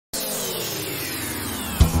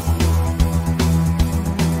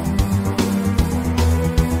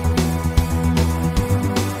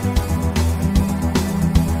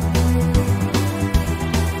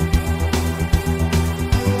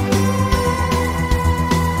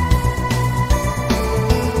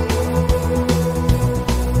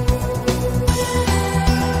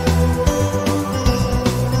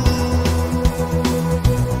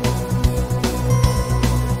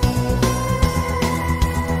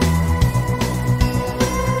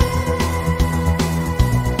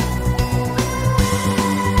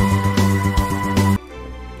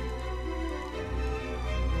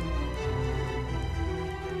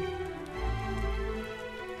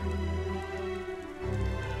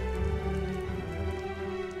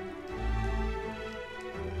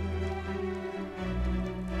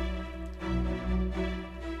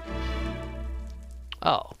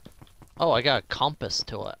Oh. Oh, I got a compass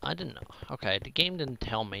to it. I didn't know. Okay, the game didn't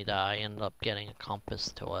tell me that I ended up getting a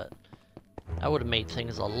compass to it. That would have made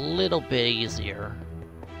things a little bit easier.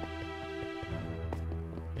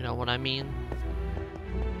 You know what I mean?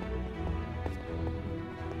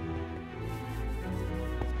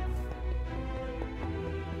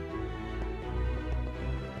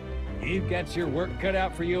 You've got your work cut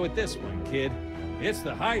out for you with this one, kid. It's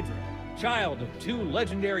the Hydra, child of two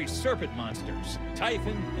legendary serpent monsters,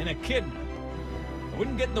 Typhon and Echidna. I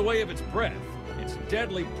wouldn't get in the way of its breath. It's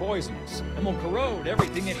deadly poisonous and will corrode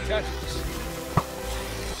everything it touches.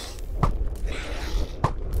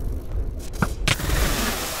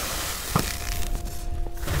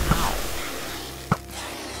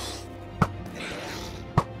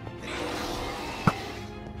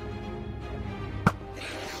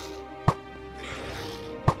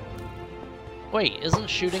 Wait, isn't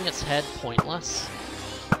shooting its head pointless?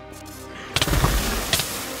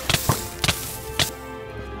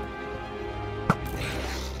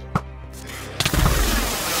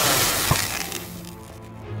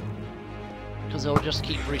 Because it'll just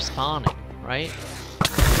keep respawning, right? Is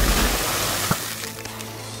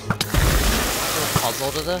there a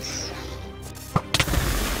puzzle to this?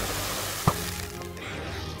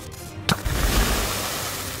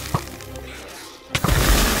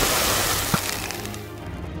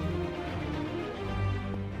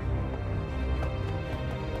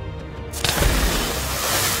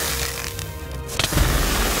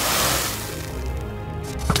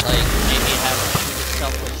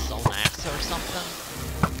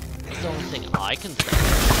 I can think of.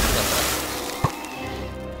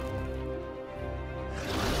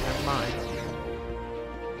 Never mind.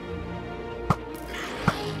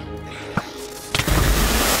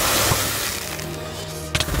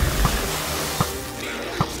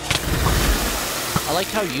 I like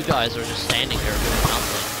how you guys are just standing there doing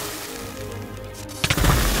nothing.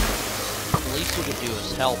 The least we could do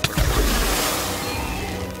is help or something.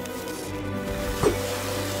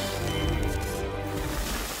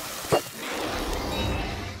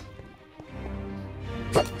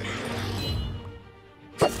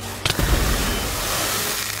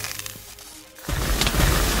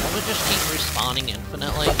 Just keep respawning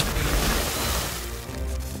infinitely.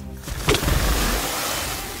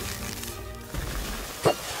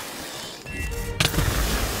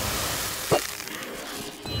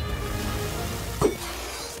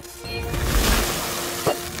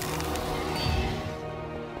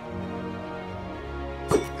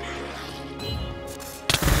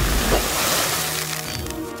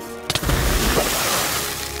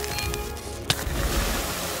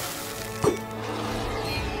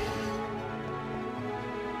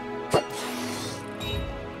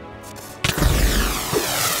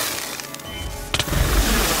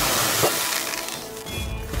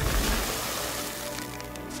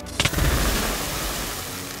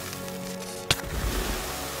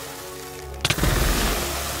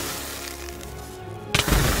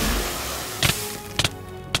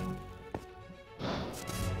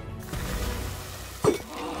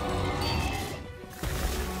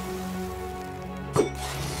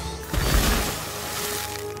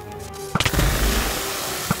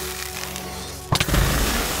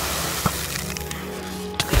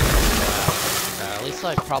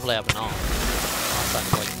 I probably have enough. Unless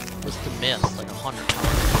I've like missed a miss like 100 times.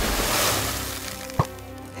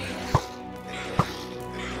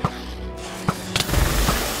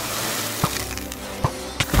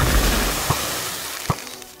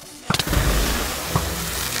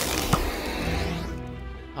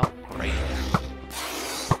 Oh, great.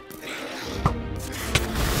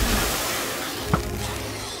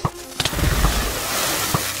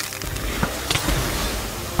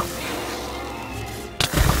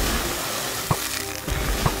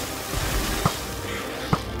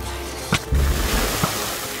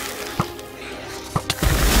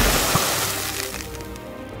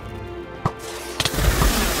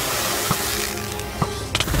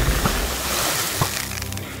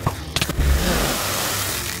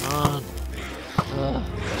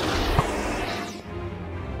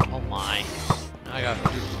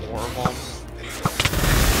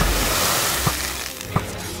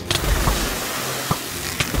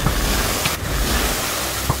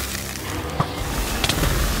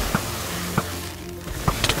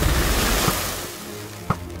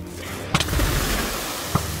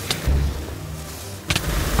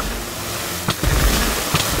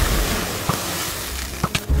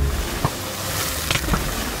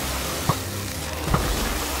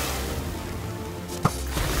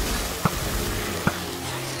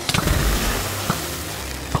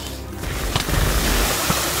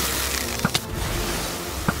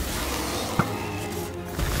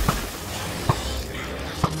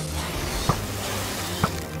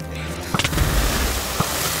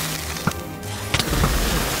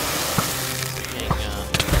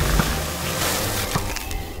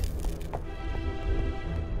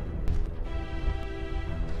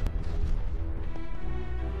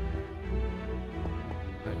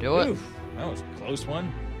 do it. Oof, that was a close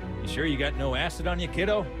one. You sure you got no acid on you,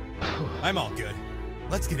 kiddo? I'm all good.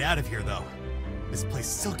 Let's get out of here, though. This place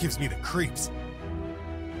still gives me the creeps.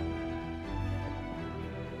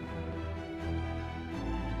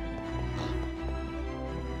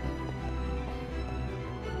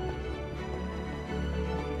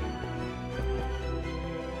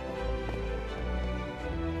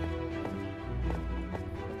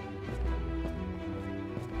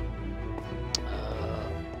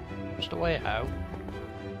 What's the way out?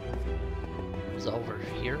 Is it over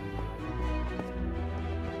here?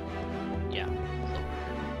 Yeah, it's over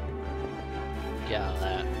here. Get out of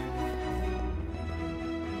that.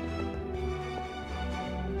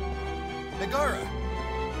 Megara!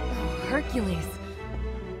 Oh, Hercules.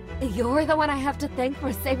 You're the one I have to thank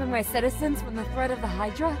for saving my citizens from the threat of the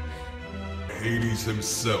Hydra? Hades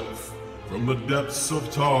himself, from the depths of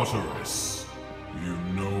Tartarus. You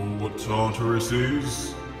know what Tartarus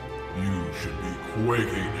is? You should be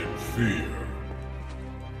quaking in fear.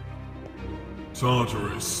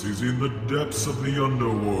 Tartarus is in the depths of the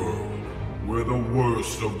Underworld, where the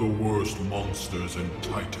worst of the worst monsters and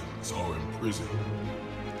titans are imprisoned.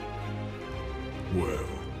 Well,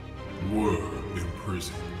 were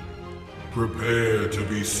imprisoned. Prepare to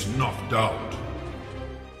be snuffed out.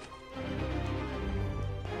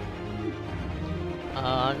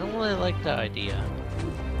 I don't really like that idea.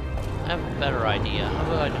 I have a better idea. How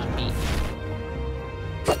about I just eat?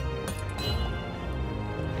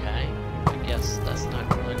 Okay. I guess that's not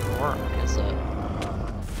really gonna work, is it?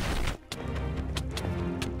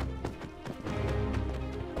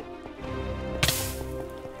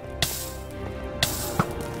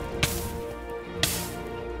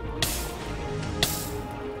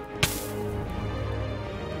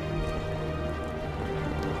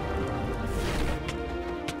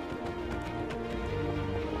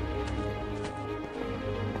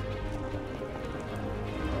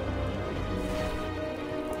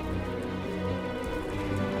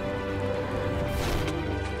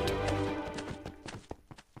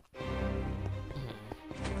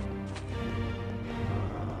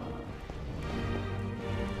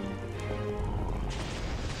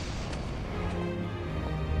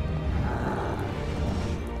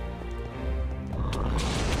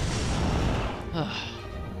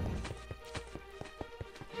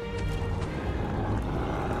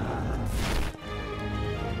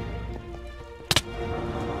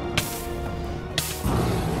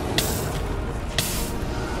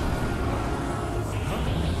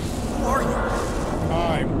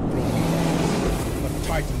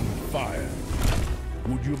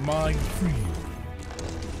 Would you mind freeing me?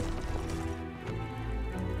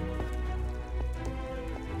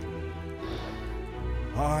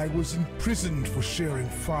 I was imprisoned for sharing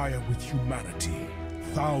fire with humanity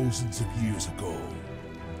thousands of years ago.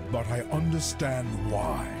 But I understand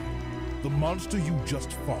why. The monster you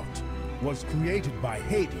just fought was created by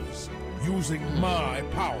Hades using my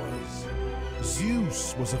powers.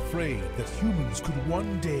 Zeus was afraid that humans could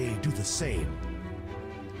one day do the same.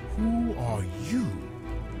 Who are you?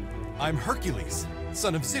 I'm Hercules,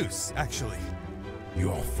 son of Zeus, actually.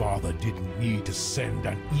 Your father didn't need to send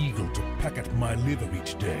an eagle to peck at my liver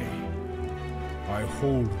each day. I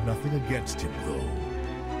hold nothing against him, though.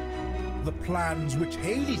 The plans which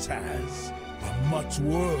Hades has are much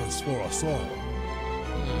worse for us all.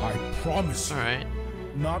 I promise you,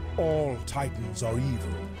 not all Titans are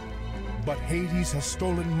evil. But Hades has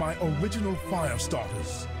stolen my original fire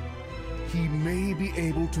starters. He may be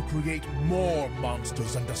able to create more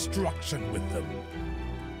monsters and destruction with them.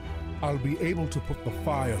 I'll be able to put the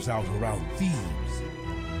fires out around Thebes,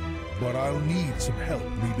 but I'll need some help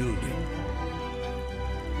rebuilding.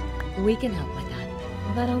 We can help with that,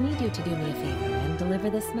 but I'll need you to do me a favor and deliver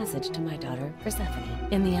this message to my daughter, Persephone,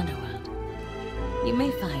 in the Underworld. You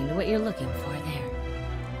may find what you're looking for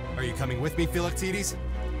there. Are you coming with me, Philoctetes?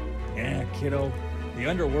 Yeah, kiddo. The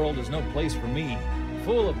Underworld is no place for me.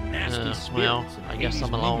 Full of nasty spirits. Well, and I guess Hades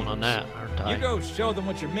I'm alone on minions. that, aren't I? You go show them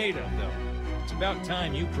what you're made of, though. It's about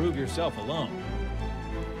time you prove yourself alone.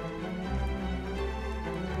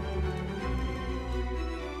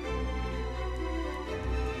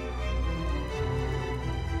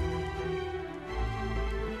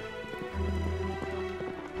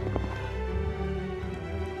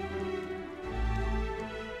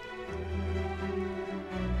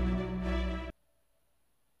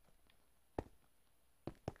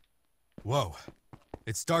 Whoa.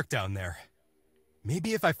 It's dark down there.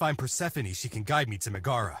 Maybe if I find Persephone, she can guide me to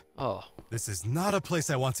Megara. Oh. This is not a place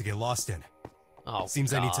I want to get lost in. Oh,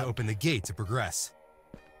 Seems God. I need to open the gate to progress.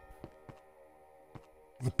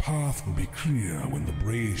 The path will be clear when the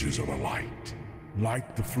braziers are alight.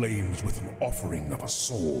 Light the flames with an offering of a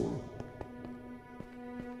soul.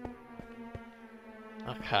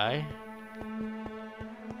 Okay.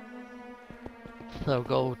 So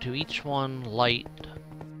go to each one, light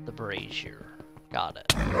the brazier. Got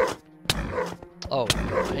it. Oh,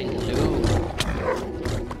 hello.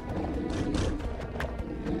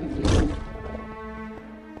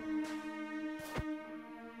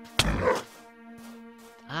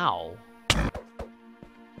 Ow.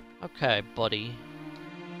 Okay, buddy.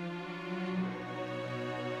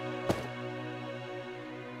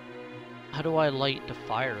 How do I light the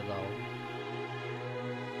fire, though?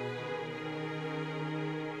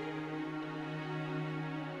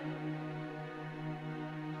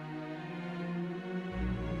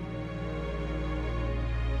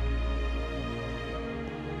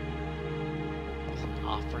 An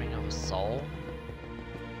offering of a soul?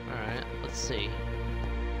 Alright, let's see.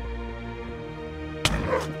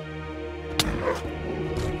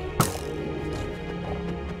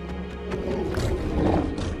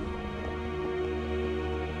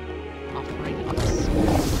 Offering of a soul.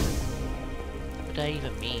 What did that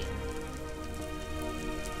even mean?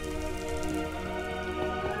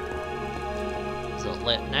 Is it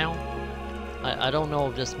lit now? I don't know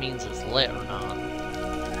if this means it's lit or not.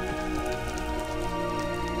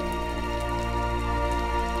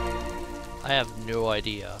 I have no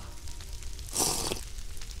idea.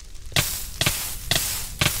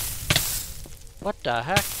 What the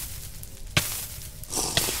heck?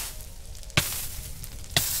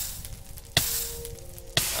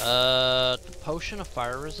 The potion of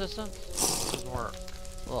fire resistance? Doesn't work.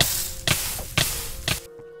 Ugh.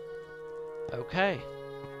 Okay.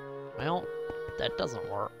 Well, that doesn't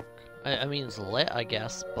work. I mean, it's lit, I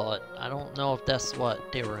guess, but I don't know if that's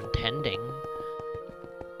what they were intending.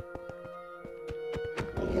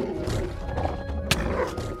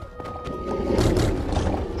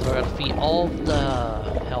 So I gotta feed all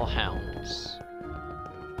the hellhounds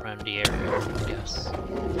around the area, I guess.